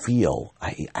used to feel,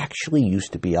 I actually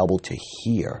used to be able to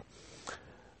hear,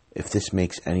 if this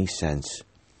makes any sense,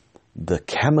 the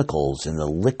chemicals and the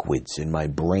liquids in my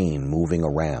brain moving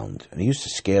around. And it used to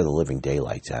scare the living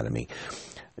daylights out of me.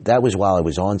 That was while I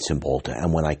was on Cymbalta.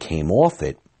 And when I came off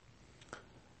it,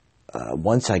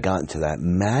 once I got into that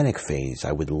manic phase,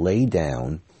 I would lay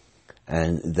down,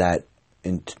 and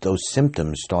those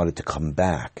symptoms started to come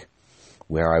back,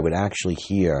 where I would actually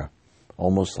hear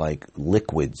almost like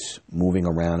liquids moving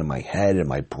around in my head, and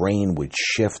my brain would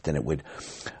shift, and it would,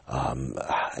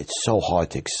 it's so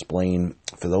hard to explain.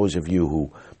 For those of you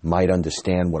who might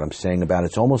understand what I'm saying about it,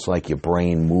 it's almost like your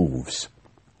brain moves,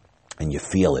 and you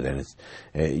feel it, and it's,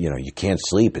 you can't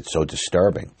sleep. It's so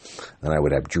disturbing. And I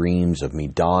would have dreams of me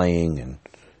dying,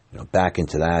 and back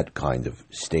into that kind of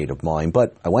state of mind.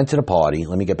 But I went to the party.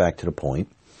 Let me get back to the point.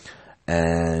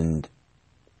 And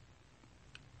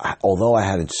although I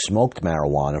hadn't smoked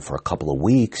marijuana for a couple of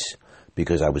weeks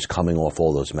because I was coming off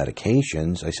all those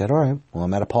medications, I said, all right, well,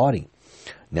 I'm at a party.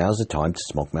 Now's the time to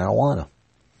smoke marijuana.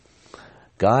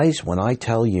 Guys, when I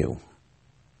tell you,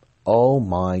 oh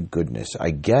my goodness,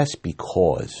 I guess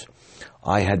because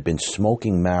I had been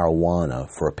smoking marijuana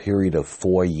for a period of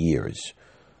 4 years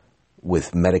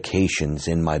with medications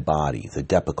in my body, the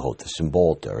Depakote, the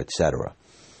Cymbalta, etc.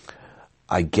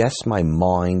 I guess my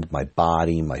mind, my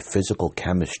body, my physical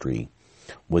chemistry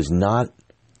was not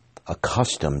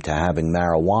accustomed to having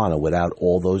marijuana without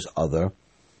all those other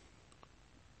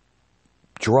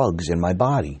drugs in my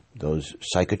body, those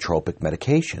psychotropic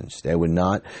medications. They were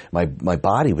not, my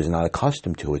body was not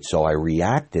accustomed to it, so I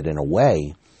reacted in a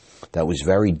way that was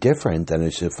very different than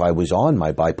as if I was on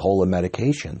my bipolar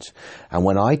medications. And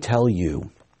when I tell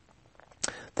you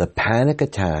the panic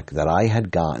attack that I had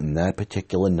gotten that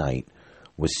particular night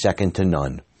was second to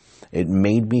none. It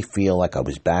made me feel like I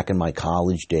was back in my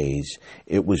college days.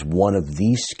 It was one of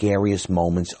the scariest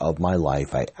moments of my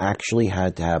life. I actually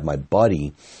had to have my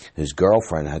buddy, his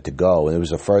girlfriend had to go. And it was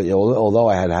the first, although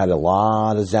I had had a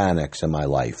lot of Xanax in my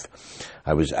life,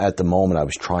 I was at the moment, I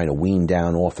was trying to wean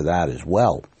down off of that as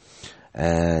well.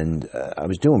 And I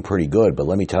was doing pretty good, but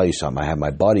let me tell you something. I had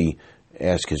my buddy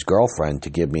ask his girlfriend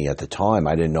to give me, at the time,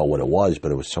 I didn't know what it was,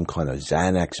 but it was some kind of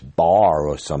Xanax bar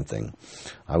or something.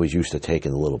 I was used to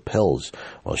taking the little pills.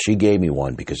 Well, she gave me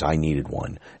one because I needed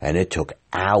one, and it took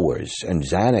hours. And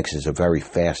Xanax is a very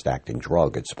fast-acting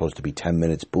drug. It's supposed to be 10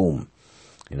 minutes, boom.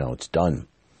 It's done.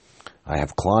 I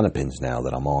have Klonopins now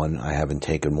that I'm on. I haven't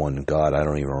taken one. God, I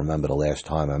don't even remember the last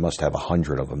time. I must have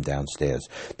 100 of them downstairs.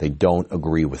 They don't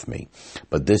agree with me.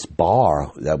 But this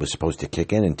bar that was supposed to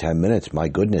kick in 10 minutes, my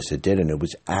goodness, it did. And it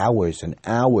was hours and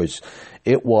hours.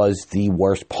 It was the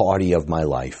worst party of my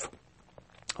life.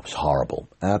 It was horrible.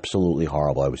 Absolutely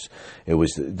horrible. It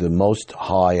was the most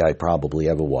high I probably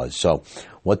ever was. So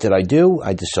what did I do?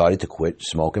 I decided to quit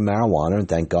smoking marijuana, and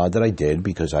thank God that I did,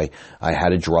 because I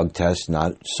had a drug test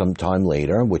not some time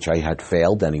later, which I had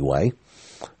failed anyway.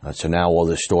 So now all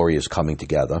this story is coming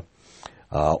together.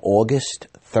 August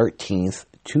 13th,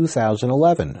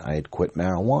 2011, I had quit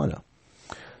marijuana.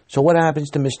 So what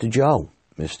happens to Mr. Joe?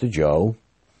 Mr. Joe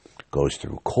goes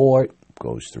through court,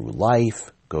 goes through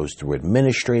life, goes through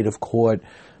administrative court,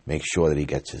 makes sure that he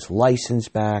gets his license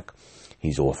back.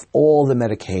 He's off all the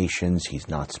medications. He's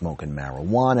not smoking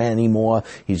marijuana anymore.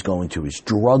 He's going to his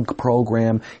drug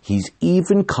program. He's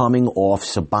even coming off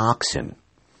Suboxone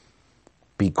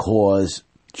because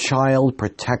Child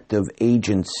Protective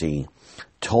Agency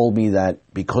told me that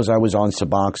because I was on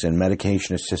Suboxone,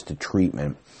 medication-assisted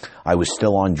treatment, I was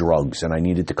still on drugs and I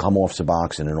needed to come off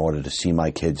Suboxone in order to see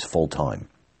my kids full-time.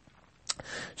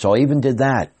 So I even did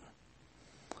that.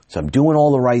 So I'm doing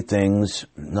all the right things.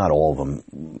 Not all of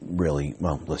them, really.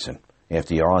 Well, listen,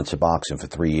 after you're on Suboxone for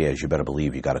 3 years, you better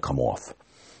believe you got to come off.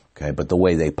 Okay, but the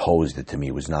way they posed it to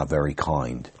me was not very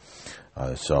kind.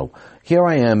 So here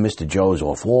I am, Mr. Joe's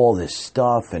off all this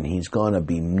stuff, and he's going to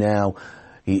be now...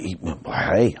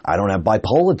 Hey, I don't have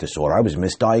bipolar disorder. I was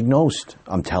misdiagnosed.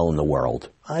 I'm telling the world.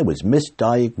 I was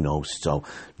misdiagnosed. So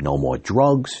no more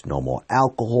drugs, no more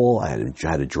alcohol. I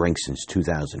had a drink since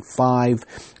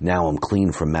 2005. Now I'm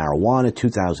clean from marijuana,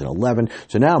 2011.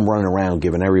 So now I'm running around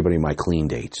giving everybody my clean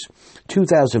dates.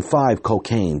 2005,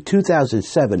 cocaine.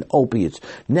 2007, opiates.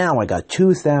 Now I got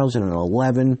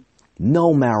 2011,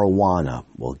 no marijuana.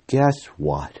 Well, guess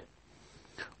what?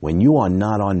 When you are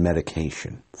not on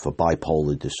medication for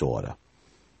bipolar disorder,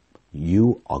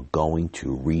 you are going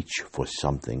to reach for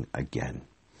something again.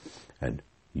 And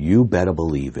you better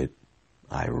believe it,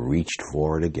 I reached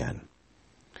for it again.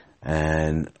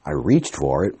 And I reached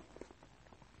for it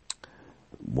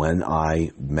when I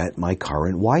met my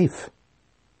current wife.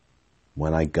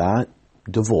 When I got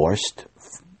divorced,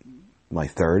 my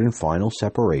third and final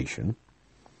separation.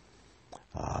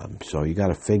 So you got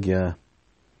to figure...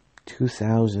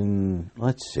 2000,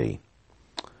 let's see,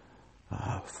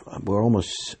 we're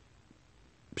almost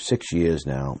 6 years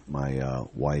now, my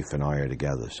wife and I are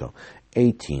together, so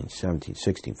 18, 17,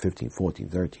 16, 15, 14,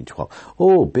 13, 12.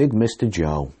 Oh, big Mr.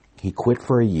 Joe. He quit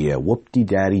for a year.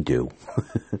 Whoop-de-daddy-do.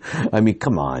 I mean,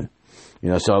 come on.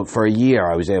 So for a year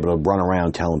I was able to run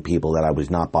around telling people that I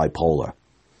was not bipolar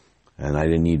and I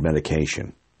didn't need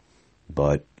medication.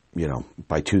 But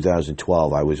by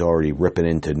 2012, I was already ripping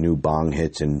into new bong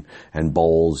hits and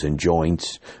bowls and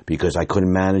joints because I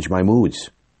couldn't manage my moods,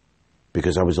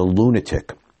 because I was a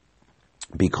lunatic,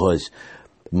 because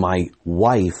my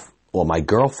wife, or my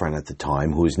girlfriend at the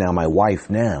time, who is now my wife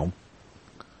now,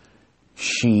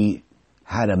 she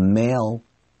had a male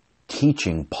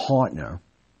teaching partner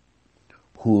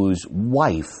whose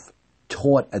wife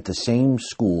taught at the same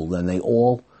school, and they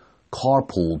all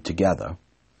carpooled together.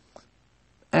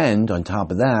 And on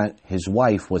top of that, his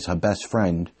wife was her best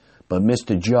friend, but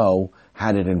Mr. Joe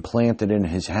had it implanted in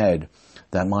his head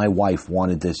that my wife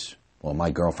wanted this, or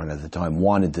my girlfriend at the time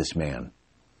wanted this man.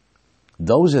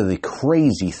 Those are the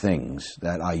crazy things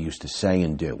that I used to say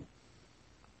and do.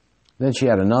 Then she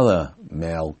had another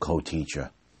male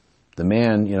co-teacher. The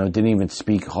man, didn't even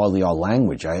speak hardly our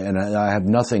language. I have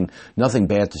nothing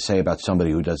bad to say about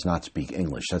somebody who does not speak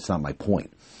English. That's not my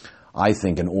point. I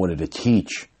think in order to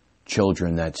teach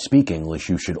children that speak English,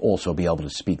 you should also be able to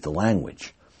speak the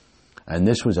language. And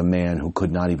this was a man who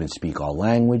could not even speak our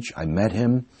language. I met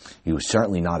him. He was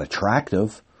certainly not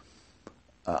attractive,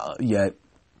 yet,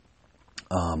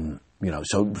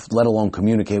 so let alone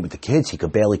communicate with the kids. He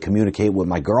could barely communicate with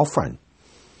my girlfriend.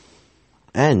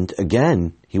 And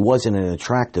again, he wasn't an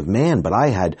attractive man, but I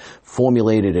had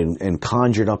formulated and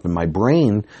conjured up in my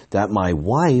brain that my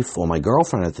wife, or my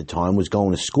girlfriend at the time, was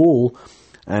going to school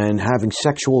and having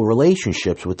sexual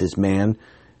relationships with this man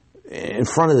in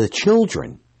front of the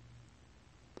children.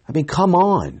 I mean, come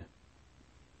on.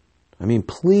 I mean,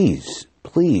 please,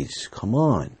 Please, come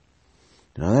on.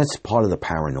 That's part of the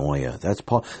paranoia. That's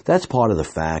part of the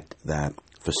fact that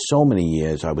for so many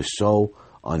years I was so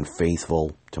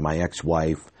unfaithful to my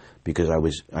ex-wife because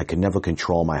I could never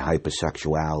control my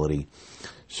hypersexuality.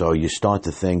 So you start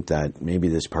to think that maybe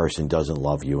this person doesn't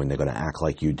love you and they're going to act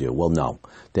like you do. Well, no,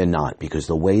 they're not, because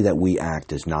the way that we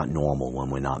act is not normal when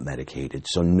we're not medicated.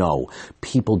 So no,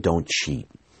 people don't cheat.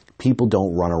 People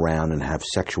don't run around and have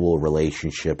sexual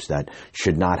relationships that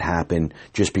should not happen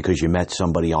just because you met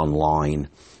somebody online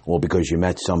or because you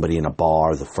met somebody in a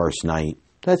bar the first night.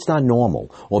 That's not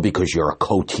normal. Or because you're a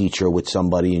co-teacher with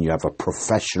somebody and you have a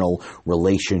professional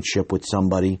relationship with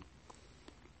somebody.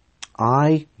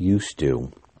 I used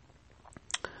to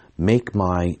make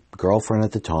my girlfriend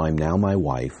at the time, now my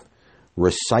wife,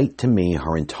 recite to me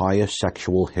her entire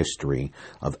sexual history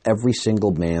of every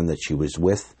single man that she was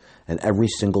with and every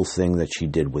single thing that she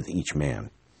did with each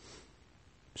man.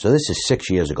 So this is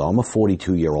 6 years ago. I'm a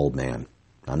 42-year-old man.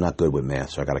 I'm not good with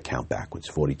math, so I got to count backwards.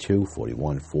 42,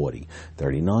 41, 40,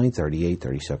 39, 38,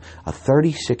 37. A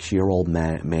 36-year-old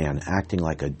man acting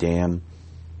like a damn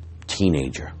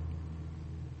teenager.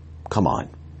 Come on.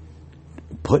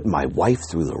 Putting my wife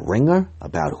through the ringer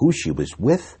about who she was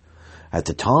with. At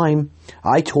the time,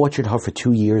 I tortured her for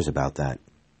 2 years about that.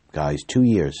 Guys, 2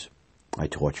 years I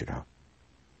tortured her.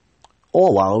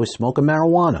 All while I was smoking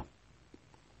marijuana.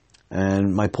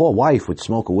 And my poor wife would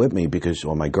smoke it with me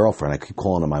or my girlfriend, I keep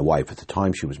calling her my wife. At the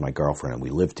time, she was my girlfriend and we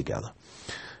lived together.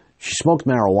 She smoked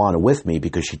marijuana with me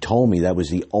because she told me that was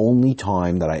the only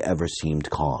time that I ever seemed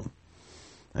calm.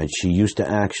 And she used to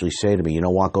actually say to me, you know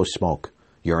what, go smoke.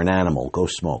 You're an animal, go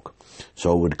smoke.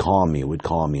 So it would calm me,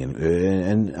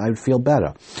 and I'd feel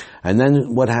better. And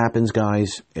then what happens,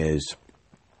 guys, is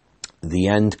the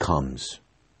end comes.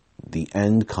 The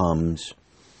end comes.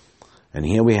 And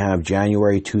here we have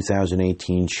January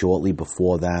 2018. Shortly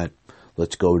before that,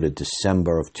 let's go to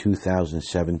December of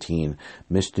 2017.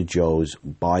 Mr. Joe's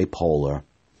bipolar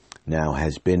now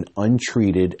has been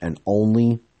untreated and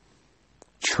only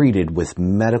treated with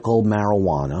medical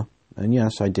marijuana. And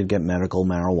yes, I did get medical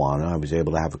marijuana. I was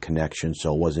able to have a connection,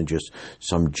 so it wasn't just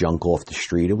some junk off the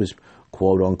street. It was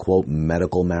quote-unquote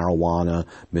medical marijuana.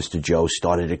 Mr. Joe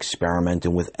started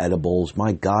experimenting with edibles.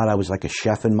 My God, I was like a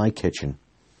chef in my kitchen.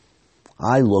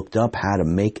 I looked up how to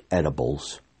make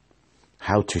edibles,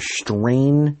 how to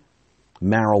strain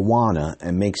marijuana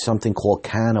and make something called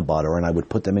canna butter, and I would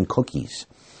put them in cookies.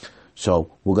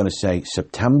 So we're going to say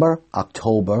September,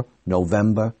 October,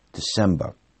 November,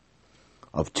 December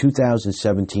of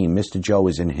 2017, Mr. Joe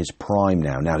is in his prime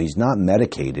now. Now, he's not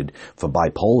medicated for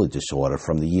bipolar disorder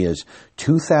from the years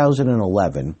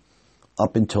 2011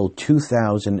 up until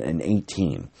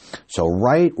 2018. So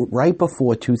right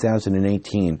before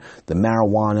 2018, the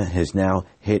marijuana has now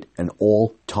hit an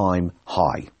all-time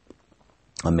high.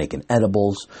 I'm making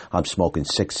edibles. I'm smoking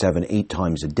 6, 7, 8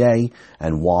 times a day.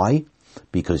 And why?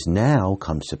 Because now,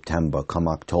 come September, come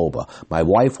October, my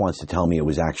wife wants to tell me it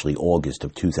was actually August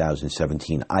of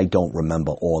 2017. I don't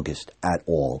remember August at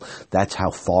all. That's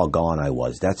how far gone I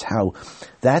was. That's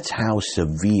how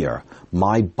severe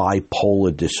my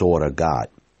bipolar disorder got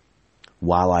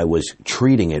while I was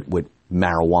treating it with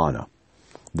marijuana,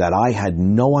 that I had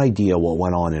no idea what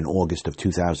went on in August of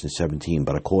 2017.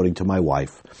 But according to my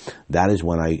wife, that is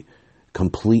when I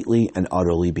completely and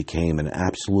utterly became an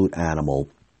absolute animal.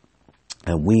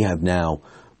 And we have now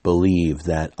believed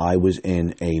that I was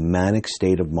in a manic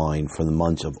state of mind for the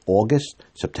months of August,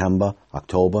 September,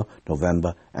 October,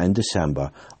 November, and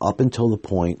December, up until the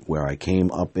point where I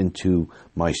came up into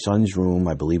my son's room.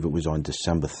 I believe it was on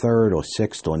December 3rd or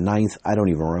 6th or 9th. I don't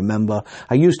even remember.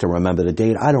 I used to remember the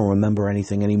date. I don't remember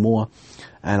anything anymore.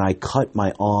 And I cut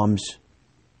my arms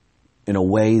in a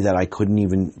way that I couldn't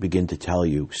even begin to tell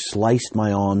you. Sliced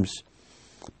my arms,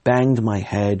 banged my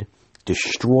head,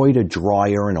 destroyed a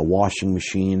dryer and a washing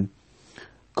machine,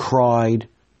 cried,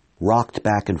 rocked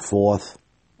back and forth,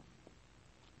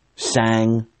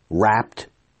 sang, rapped,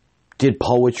 did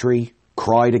poetry,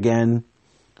 cried again,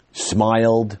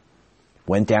 smiled,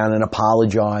 went down and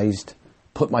apologized,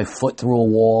 put my foot through a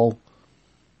wall.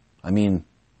 I mean,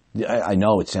 I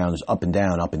know it sounds up and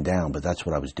down, but that's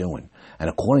what I was doing. And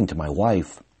according to my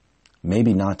wife,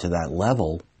 maybe not to that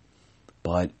level,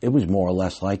 but it was more or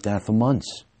less like that for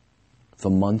months. For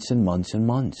months and months and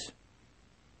months.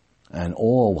 And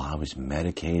all while I was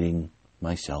medicating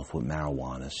myself with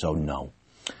marijuana. So no.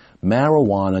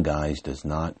 Marijuana, guys, does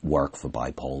not work for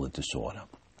bipolar disorder.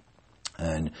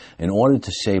 And in order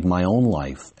to save my own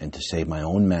life and to save my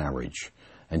own marriage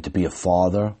and to be a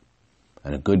father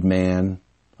and a good man,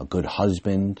 a good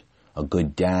husband, a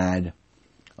good dad,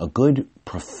 a good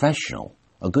professional,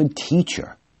 a good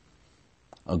teacher,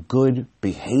 a good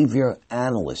behavior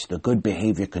analyst, a good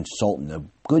behavior consultant, a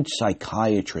good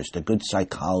psychiatrist, a good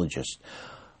psychologist,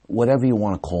 whatever you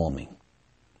want to call me.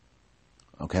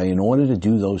 Okay, in order to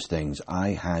do those things,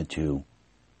 I had to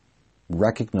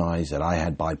recognize that I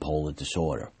had bipolar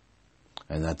disorder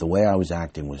and that the way I was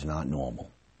acting was not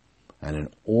normal. And in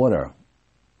order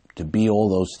to be all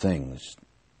those things,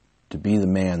 to be the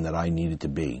man that I needed to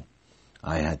be,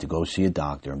 I had to go see a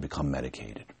doctor and become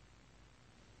medicated.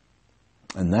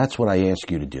 And that's what I ask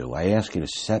you to do. I ask you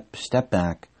to step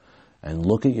back and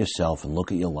look at yourself and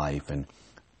look at your life and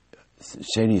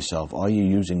say to yourself, are you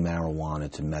using marijuana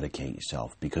to medicate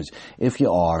yourself? Because if you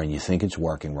are and you think it's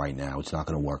working right now, it's not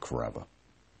going to work forever.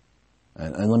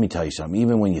 And let me tell you something,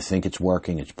 even when you think it's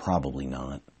working, it's probably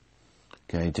not.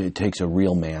 Okay, it takes a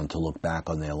real man to look back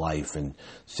on their life and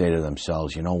say to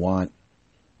themselves, you know what,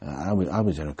 I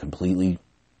was in a completely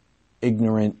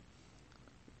ignorant,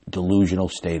 delusional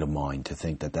state of mind to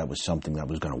think that that was something that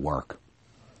was going to work,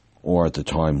 or at the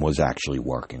time was actually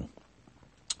working.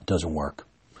 It doesn't work.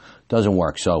 Doesn't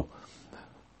work. So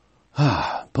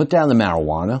put down the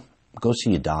marijuana, go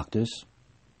see your doctors,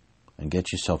 and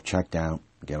get yourself checked out,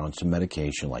 get on some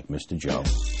medication like Mr. Joe.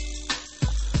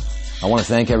 I want to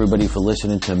thank everybody for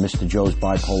listening to Mr. Joe's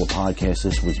Bipolar Podcast.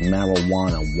 This was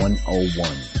Marijuana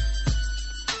 101.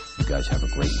 You guys have a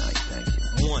great night. Thank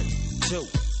you. 1, 2,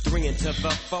 3 into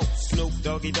the 4. Snoop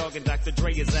Doggy Dogg and Dr.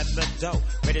 Dre is at the door.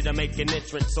 Ready to make an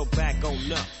entrance, so back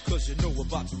on up. Cause you know we're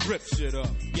about to rip shit up.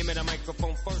 Give me the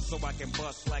microphone first so I can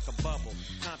bust like a bubble.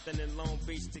 Compton and Long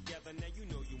Beach together, now you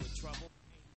know you in trouble.